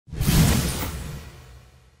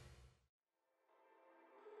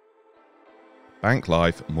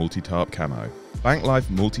Banklife Multi-Tarp Camo. Banklife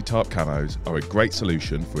Multi-Tarp Camos are a great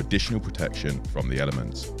solution for additional protection from the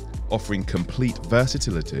elements, offering complete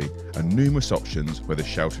versatility and numerous options whether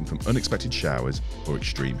sheltering from unexpected showers or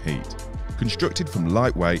extreme heat. Constructed from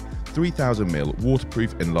lightweight 3000mm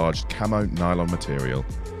waterproof enlarged camo nylon material,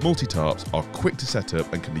 multi-tarps are quick to set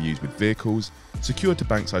up and can be used with vehicles, secured to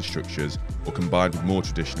bankside structures, or combined with more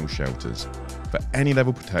traditional shelters, for any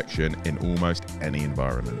level protection in almost any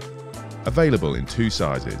environment. Available in two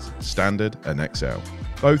sizes, Standard and XL.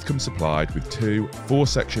 Both come supplied with two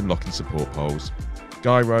 4-section locking support poles,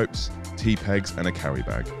 guy ropes, T-pegs and a carry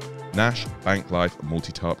bag. Nash Banklife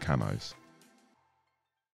Multi-Tarp Camos.